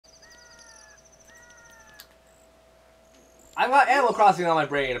I've got Animal Crossing on my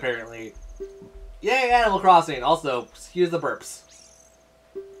brain, apparently. Yay, Animal Crossing! Also, excuse the burps.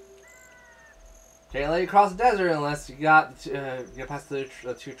 Can't let you cross the desert unless you get past the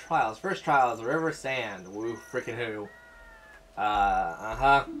two trials. First trial is the River Sand. Woo, freaking who.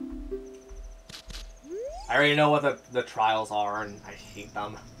 I already know what the trials are, and I hate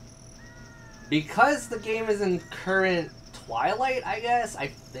them. Because the game is in current Twilight, I guess, I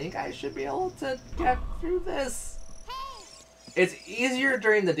think I should be able to get through this. It's easier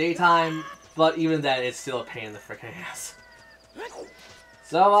during the daytime, but even then, it's still a pain in the freaking ass.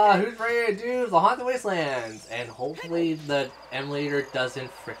 So, who's ready to do the Haunted Wastelands? And hopefully the emulator doesn't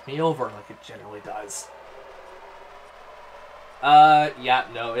frick me over like it generally does. Yeah,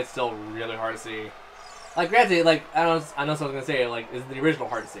 no, it's still really hard to see. Like, granted, like, I know someone's gonna say, like, is the original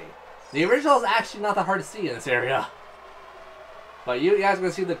hard to see? The original is actually not that hard to see in this area. But you guys are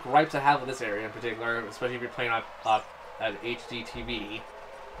gonna see the gripes I have with this area in particular, especially if you're playing on an HD TV,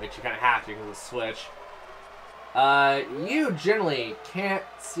 which you kind of have to because of the Switch. You generally can't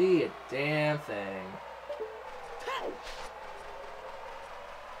see a damn thing.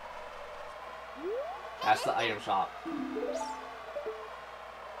 That's the item shop.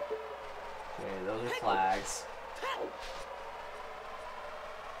 Okay, those are flags.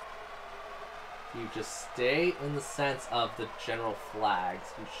 You just stay in the sense of the general flags.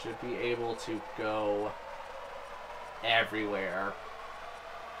 You should be able to go everywhere.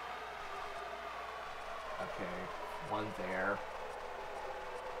 Okay, one there.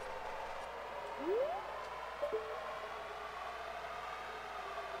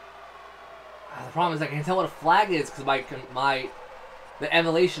 The problem is I can't tell what a flag is because the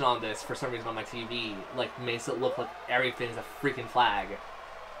emulation on this, for some reason on my TV, like, makes it look like everything's a freaking flag.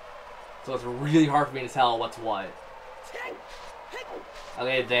 So it's really hard for me to tell what's what.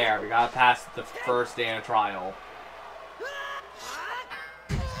 Okay, there. We got past the first day of trial.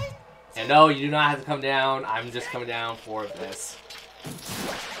 And no, you do not have to come down. I'm just coming down for this.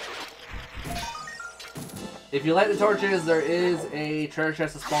 If you light the torches, there is a treasure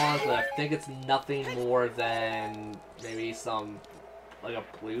chest that spawns, but I think it's nothing more than maybe some, like a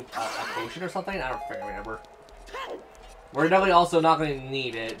potion or something? I don't freaking remember. We're definitely also not going to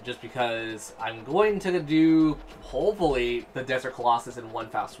need it, just because I'm going to do, hopefully, the Desert Colossus in one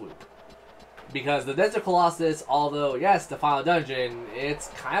foul swoop. Because the Desert Colossus, although, yes, the final dungeon, it's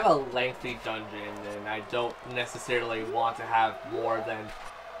kind of a lengthy dungeon, and I don't necessarily want to have more than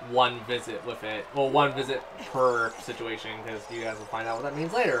one visit with it. Well, one visit per situation, because you guys will find out what that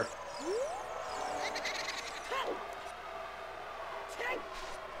means later.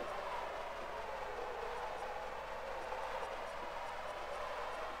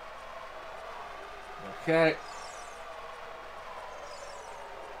 Okay.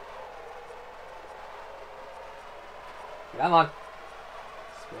 Come on.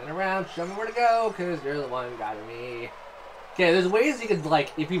 Spin around, show me where to go, because you're the one guiding me. Okay, there's ways you could,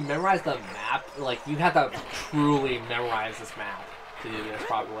 like, if you memorize the map, like, you'd have to truly memorize this map to do this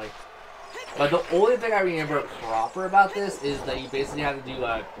properly. But the only thing I remember proper about this is that you basically have to do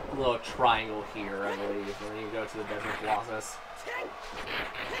a little triangle here, I believe, and then you go to the Desert Colossus.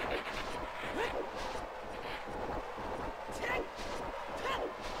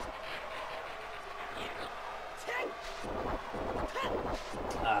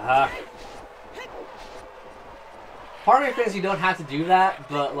 Part of me thinks you don't have to do that,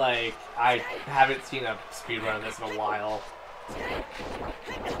 but, like, I haven't seen a speedrun of this in a while.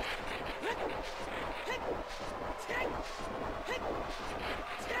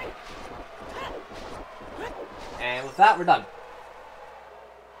 And with that, we're done.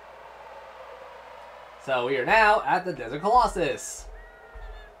 So we are now at the Desert Colossus.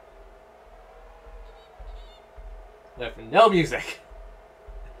 With no music.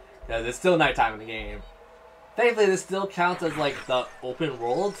 Because it's still nighttime in the game. Thankfully, this still counts as, like, the open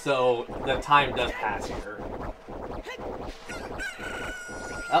world, so the time does pass here.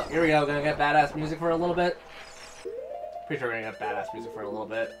 Oh, here we go. Gonna get badass music for a little bit. Pretty sure we're gonna get badass music for a little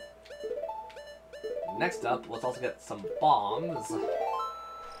bit. Next up, let's also get some bombs.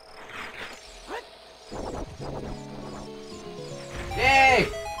 Yay!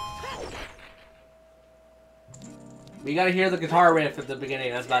 We gotta hear the guitar riff at the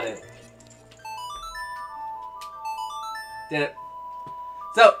beginning, that's about it. Did it.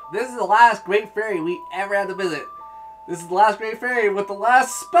 So, this is the last Great Fairy we ever had to visit. This is the last Great Fairy with the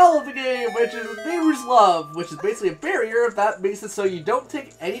last spell of the game, which is Neighbor's Love, which is basically a barrier that makes it so you don't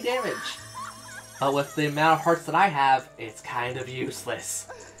take any damage. But with the amount of hearts that I have, it's kind of useless.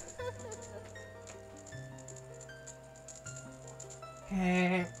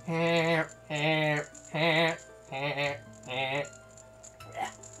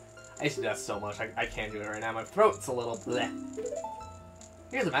 I used to do that so much. I can't do it right now. My throat's a little bleh.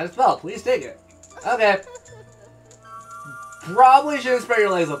 Here's a magic spell. Please take it. Okay. Probably shouldn't spread your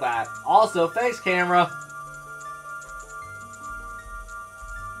legs with that. Also, thanks, camera.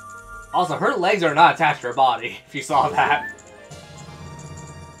 Also, her legs are not attached to her body, if you saw that.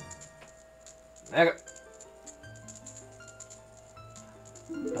 Okay.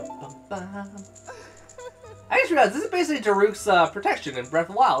 I just realized this is basically Daruk's protection in Breath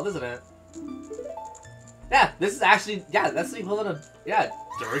of the Wild, isn't it? Yeah, this is actually, yeah, that's the equivalent of, yeah,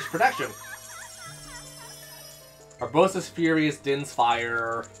 Daruk's protection. Urbosa's Fury is Din's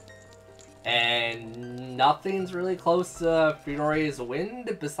Fire, and nothing's really close to Fiore's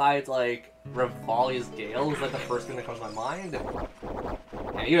Wind besides, like, Revali's Gale is, like, the first thing that comes to my mind.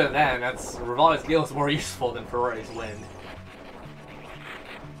 And even then, Revali's Gale is more useful than Fiore's Wind.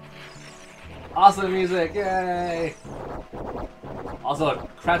 Awesome music, yay! Also,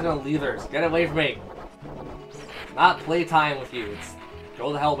 crafting on leathers, get away from me! Not playtime with you, it's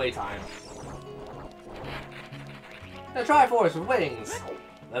go the hell away time. A Triforce with wings!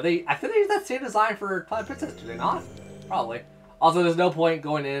 I think they use that same design for Twilight Princess, do they not? Probably. Also, there's no point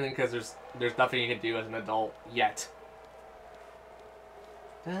going in because there's nothing you can do as an adult yet.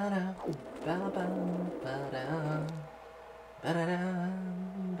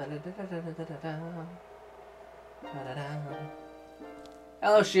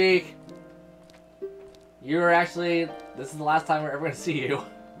 Hello, Sheik. You're actually... This is the last time we're ever going to see you.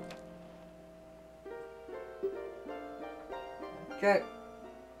 Okay.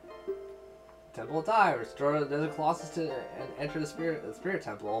 Temple of Time. Restore the Desert Colossus to and enter the Spirit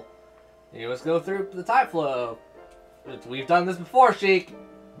Temple. You must go through the time flow. We've done this before, Sheik.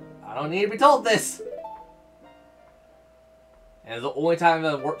 I don't need to be told this. And it's the only time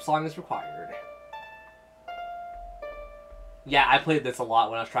the warp song is required. Yeah, I played this a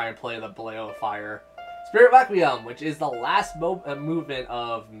lot when I was trying to play the Baleo of Fire. Spirit Requiem, which is the last movement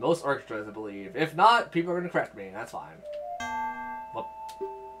of most orchestras, I believe. If not, people are going to correct me, and that's fine. Whoop.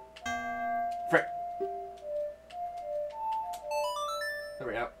 Frick. There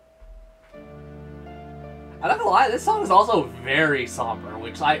we go. I'm not gonna lie, this song is also very somber,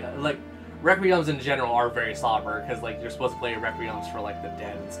 which like, Requiems in general are very somber, because, like, you're supposed to play Requiems for, like, the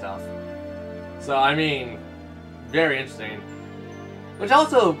dead and stuff. So, I mean, very interesting. Which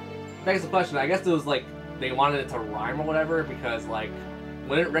also begs the question, I guess it was, like, they wanted it to rhyme or whatever, because, like,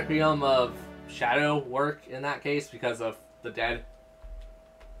 wouldn't Requiem of Shadow work in that case because of the dead?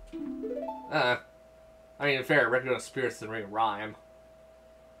 I mean, fair, Requiem of Spirits doesn't really rhyme.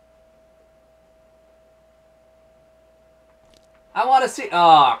 I want to see...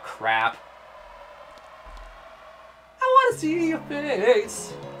 Oh, crap. I want to see your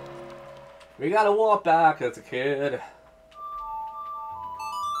face. We gotta walk back as a kid.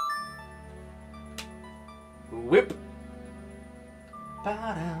 Whip.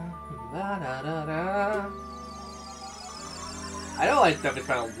 Ba-da, ba-da-da-da. I know I definitely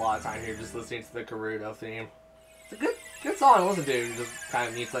spent a lot of time here just listening to the Gerudo theme. It's a good song to listen to. You just kind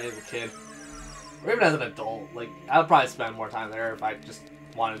of need something as a kid. Or even as an adult. Like, I would probably spend more time there if I just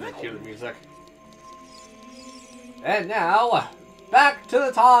wanted to hear the music. And now, back to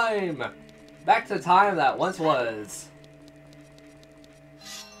the time! Back to the time that once was.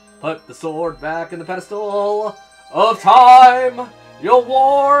 Put the sword back in the pedestal of time! You'll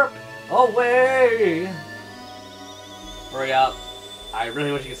warp away! Hurry up. I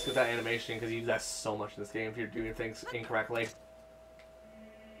really wish you could skip that animation because you use that so much in this game if you're doing things incorrectly.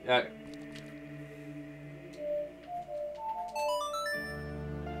 Yeah.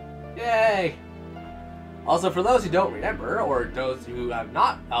 Yay! Also, for those who don't remember, or those who have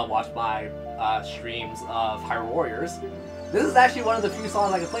not watched my streams of Hyrule Warriors, this is actually one of the few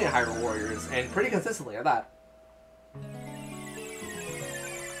songs I can play in Hyrule Warriors, and pretty consistently at that.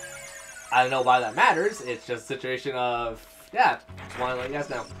 I don't know why that matters, it's just a situation of, yeah, just want to let you guys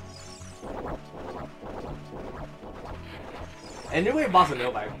know. And New Wave Bossa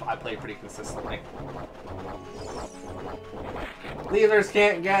Nova I play pretty consistently. Leaders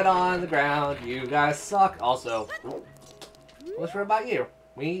can't get on the ground, you guys suck. Also, what's right about you?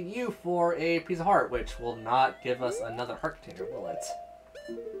 We need you for a piece of heart, which will not give us another heart container, will it?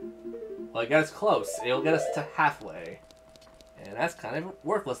 Well, it gets us close. It'll get us to halfway. And that's kind of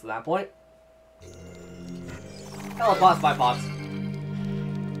worthless at that point. Hello, Pops, bye, Pops.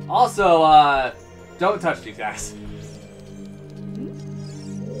 Also, don't touch these guys.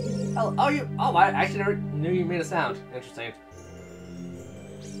 Oh, I actually never knew you made a sound. Interesting.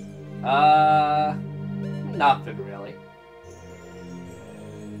 Nothing really.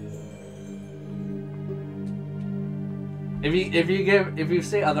 If you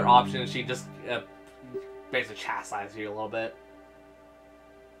say other options, she just basically chastises you a little bit.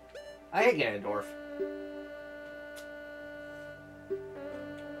 I hate Ganondorf.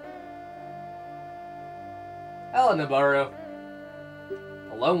 Hello, Nabaru.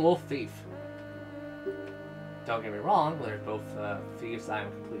 A lone wolf thief. Don't get me wrong, they're both thieves.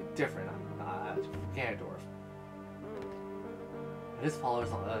 I'm completely different. I'm Ganondorf. His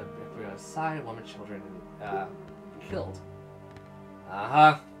followers on the side, women, children, killed.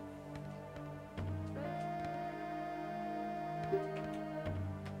 Uh-huh.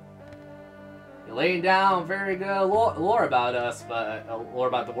 You're laying down very good lore about us, but lore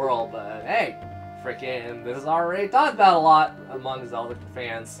about the world, but hey, freaking, this is already talked about a lot among Zelda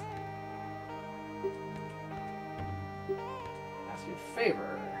fans. Ask you a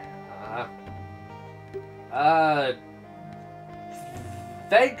favor.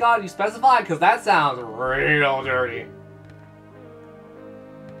 Thank God you specified, because that sounds real dirty.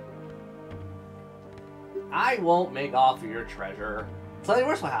 I won't make off for your treasure. Something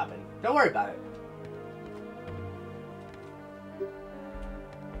worse will happen. Don't worry about it.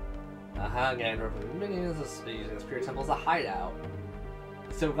 Ganondorf with minions using the Spirit Temple as a hideout.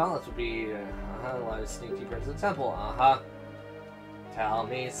 The Silver Gauntlets would be, let us sneak deeper into the temple. Tell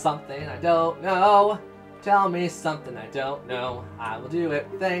me something I don't know. Tell me something I don't know. I will do it.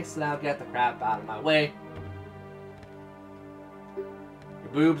 Thanks, now get the crap out of my way.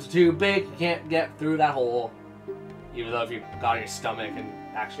 Your boobs are too big, you can't get through that hole. Even though if you got on your stomach and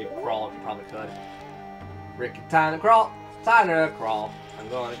actually crawl, you probably could. Freaking time to crawl. Time to crawl. I'm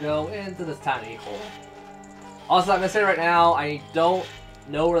going to go into this tiny hole. Also, I'm going to say right now, I don't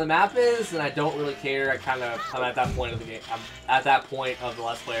know where the map is, and I don't really care. I'm at that point of the game. I'm at that point of the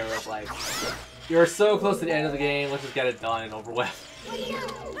Let's Play where it's like, you're so close to the end of the game, let's just get it done and over with.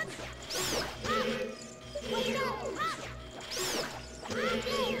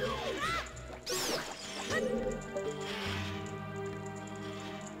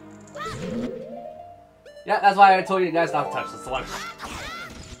 Yeah, that's why I told you guys not to touch this one.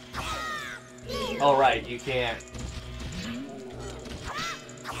 Oh right, you can't.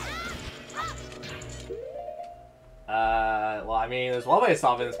 Well, I mean, there's one way of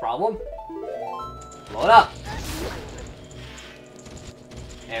solving this problem. Blow it up.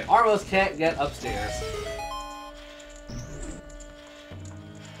 And Armos can't get upstairs.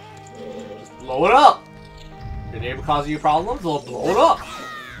 Just blow it up. Your neighbor causing you problems, well, blow it up.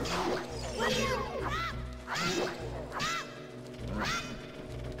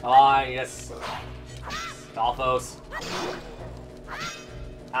 Come on, yes. Stalfos.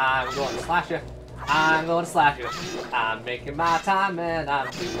 I'm going to slash you. I'm going to slash you. I'm making my time and I'm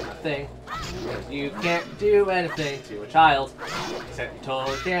doing my thing. Because you can't do anything to a child. Except you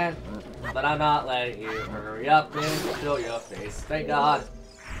totally can. But I'm not letting you. Hurry up and show your face. Thank God.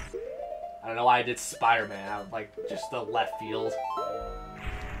 I don't know why I did Spider-Man out of, like, just the left field.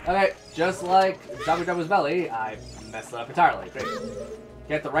 Okay, just like Jabu Jabu's belly, I messed it up entirely. Great.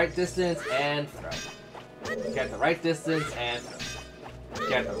 Get the right distance and throw. Get the right distance and throw.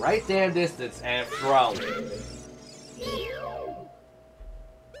 Get the right damn distance and throw.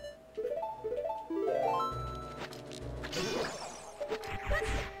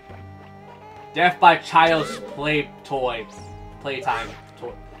 Death by child's playtime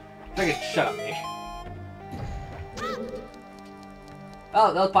toy. Freaking shut up, me.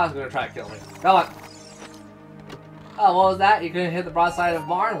 Oh, that was possibly gonna try to kill me. Come on. Oh, what was that? You couldn't hit the broadside of a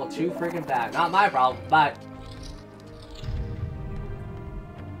barn? Well, too freaking bad. Not my problem, but...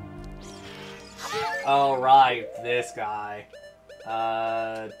 Oh, right. This guy.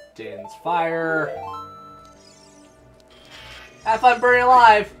 Din's fire. Have fun burning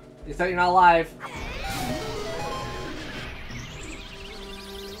alive! Except you're not alive.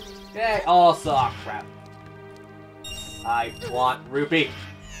 Yay! Oh, crap. I want Rupee.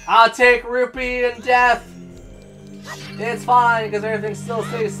 I'll take Rupee and death! It's fine, because everything still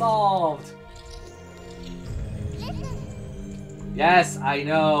stays solved. Yes, I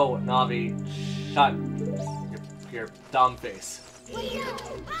know, Navi. Shut your dumb face.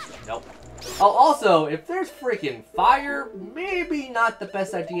 Nope. Oh, also, if there's freaking fire, maybe not the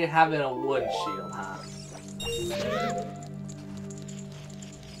best idea having a wooden shield, huh?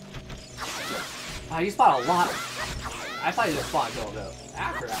 Wow, you spawned a lot. I thought you just spawned a little bit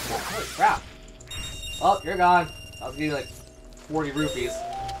after that one. Holy crap. Oh, you're gone. I was getting like 40 rupees.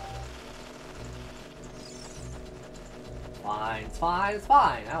 Fine, it's fine, it's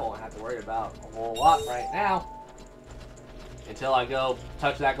fine. I won't have to worry about a whole lot right now. Until I go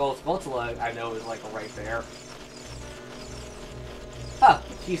touch that gold Skulltula I know is like right there. Huh,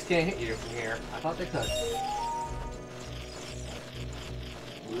 keys can't hit you from here. I thought they could.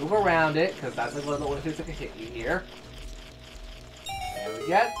 move around it, because that's like one of the only things that can hit you here. And we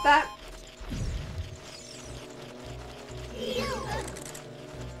get that.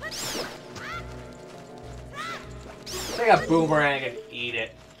 Take a boomerang and eat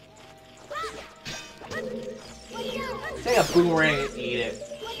it. Take a boomerang and eat it.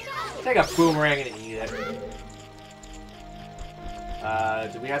 Take a boomerang and eat it.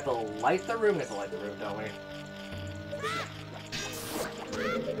 Do we have to light the room? We have to light the room, don't we?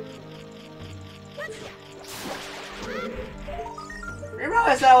 Remember how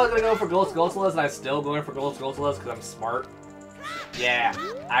I said I was gonna go for Ghost Ghostless and I'm still going for Ghost Ghostless because I'm smart? Yeah,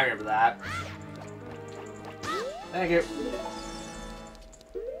 I remember that. Thank you.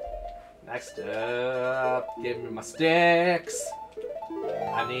 Next up, give me my sticks.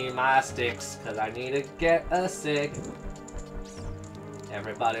 I need my sticks because I need to get a sig.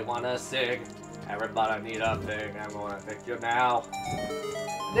 Everybody want a sig. Everybody need a thing. I'm gonna pick you now.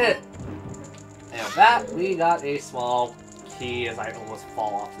 Did it. And with that, we got a small key as I almost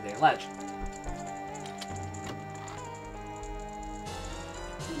fall off the damn ledge.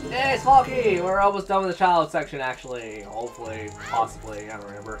 Yay, small key! We're almost done with the child section, actually. Hopefully, possibly, I don't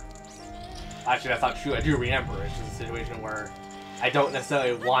remember. Actually, that's not true. I do remember. It's just a situation where I don't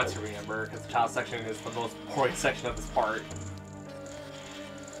necessarily want to remember, because the child section is the most boring section of this part.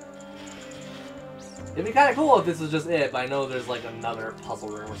 It'd be kind of cool if this is just it, but I know there's like another puzzle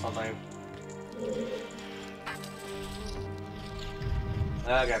room or something.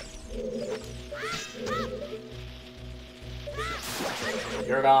 Okay.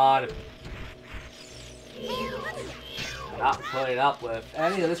 You're gone. Not putting up with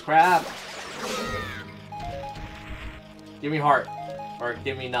any of this crap. Give me heart. Or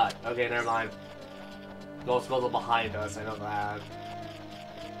give me nut. Okay, never mind. Ghost goes behind us, I know that.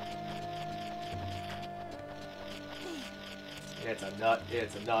 It's a nut,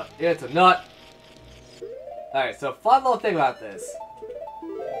 it's a nut, it's a nut! Alright, so fun little thing about this.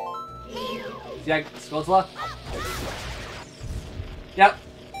 Yeah, Skulltula? Yep.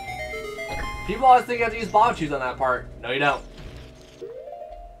 People always think you have to use bomb shoes on that part. No, you don't.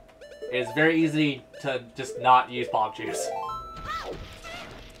 It is very easy to just not use bomb shoes.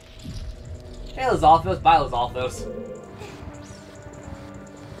 Hey, Lizalfos, bye Lizalfos.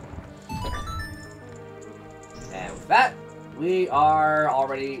 And with that, we are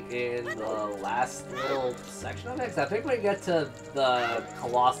already in the last little section of it. 'Cause I think when you get to the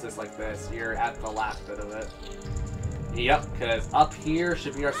Colossus like this, you're at the last bit of it. Yep, because up here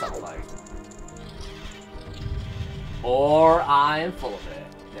should be our sunlight. Or I'm full of it.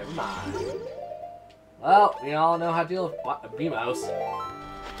 Never mind. Well, we all know how to deal with BMOs.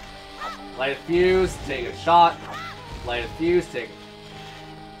 Light a fuse, take a shot. Light a fuse, take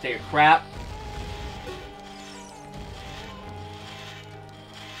a crap.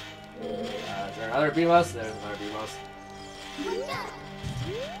 Is there another BMOS? There's another BMOS.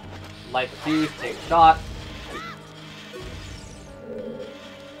 Light the fuse, take a shot.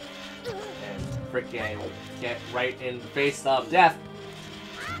 And freaking get right in the face of death.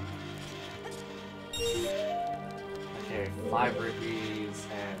 Okay, 5 rupees,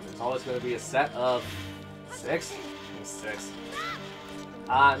 and there's always going to be a set of 6? 6.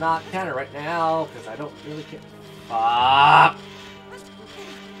 I'm not counting right now, because I don't really care. Fuck!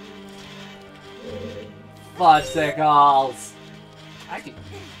 Fudgesicles!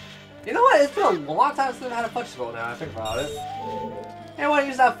 You know what? It's been a long time since I've had a fudgesicle now, I think about it. Hey, when I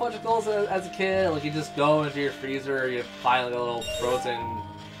used to have fudgesicles as a kid, like you just go into your freezer, you find like a little frozen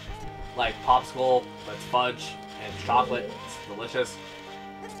like popsicle that's fudge and chocolate. It's delicious.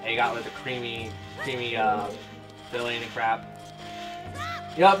 And you got like the creamy filling and crap.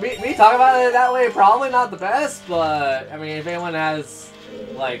 You know, me talking about it that way, probably not the best, but I mean, if anyone has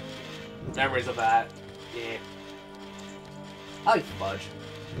like memories of that, yeah. I like fudge.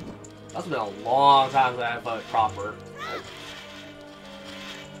 That's been a long time since I had fudge proper.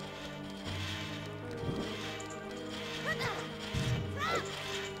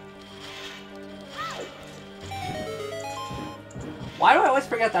 Why do I always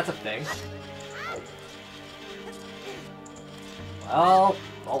forget that's a thing? Well,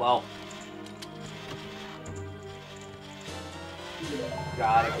 oh well.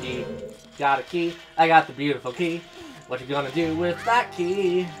 Got a key. Got a key. I got the beautiful key. What you gonna do with that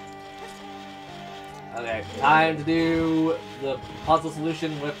key? Okay, time to do the puzzle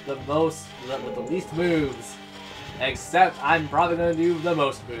solution with the least moves. Except I'm probably gonna do the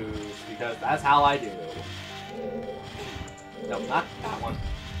most moves because that's how I do. No, not that one.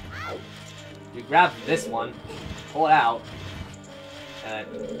 You grab this one, pull it out, and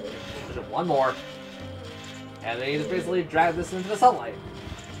then push it one more, and then you just basically drag this into the sunlight.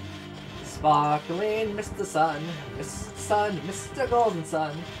 sparkling Mr. Sun, Mr. Sun, Mr. Golden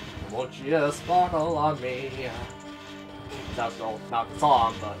Sun, won't you sparkle on me? That's not the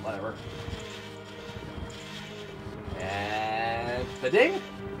song, but whatever. And ba-ding!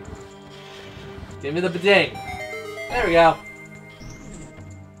 Give me the ba-ding! There we go.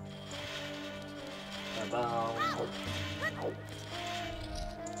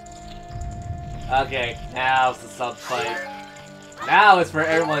 Okay, now's the sub-fight. Now it's where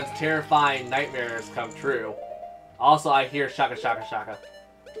everyone's terrifying nightmares come true. Also, I hear shaka shaka shaka.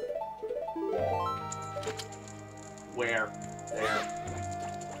 Where? There.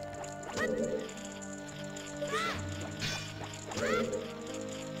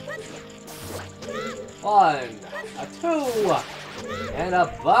 One, a two, and a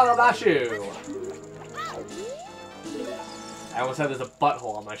bugabashu. I almost said there's a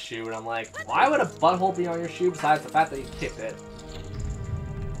butthole on my shoe, and I'm like, why would a butthole be on your shoe besides the fact that you kicked it?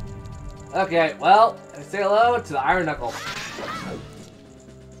 Okay, well, say hello to the Iron Knuckle.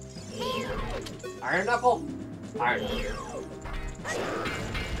 Iron Knuckle? Iron Knuckle.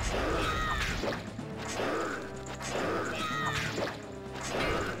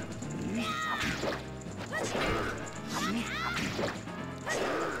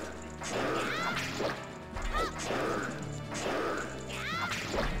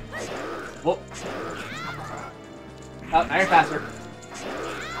 Whoop. Oh, now you're faster.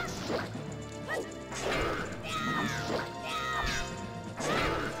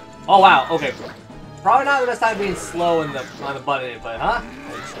 Oh wow, okay. Probably not the best time being slow on the button input, huh?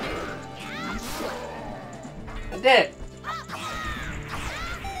 I did it!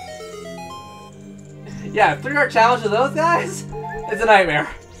 Yeah, 3-hour challenge with those guys? It's a nightmare.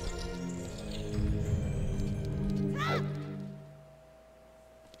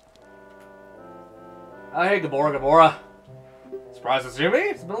 Oh, hey, Gamora. Surprised to see me?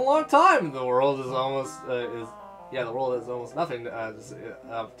 It's been a long time. The world is almost, the world is almost nothing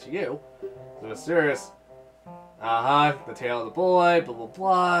to you. So mysterious. Uh-huh, the tale of the boy, blah, blah,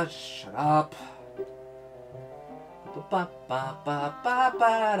 blah. Shut up.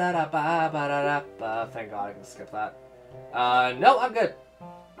 Thank God I can skip that. No, I'm good.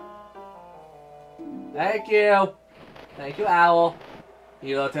 Thank you. Thank you, Owl.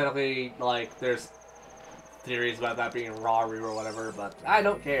 Even though technically, like, there's theories about that being Raru or whatever, but I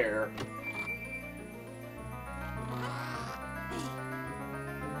don't care.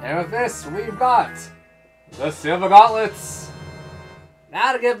 And with this, we've got the Silver Gauntlets.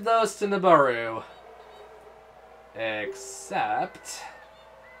 Now to give those to Nibiru. Except...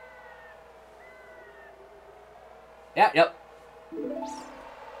 Yep.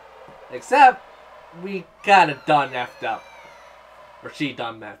 Except, we kinda done effed up. Or she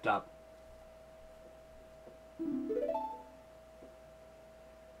done messed up.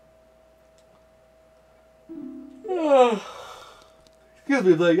 Excuse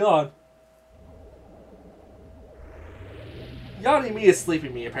me, the yawn. Yawning me is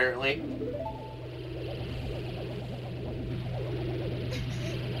sleeping me, apparently.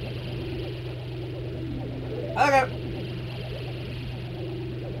 Okay.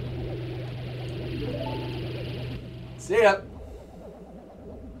 See ya.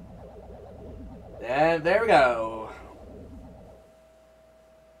 And there we go.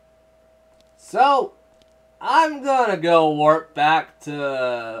 So, I'm gonna go warp back to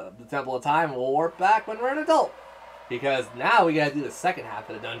the Temple of Time. We'll warp back when we're an adult. Because now we gotta do the second half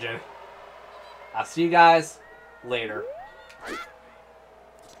of the dungeon. I'll see you guys later.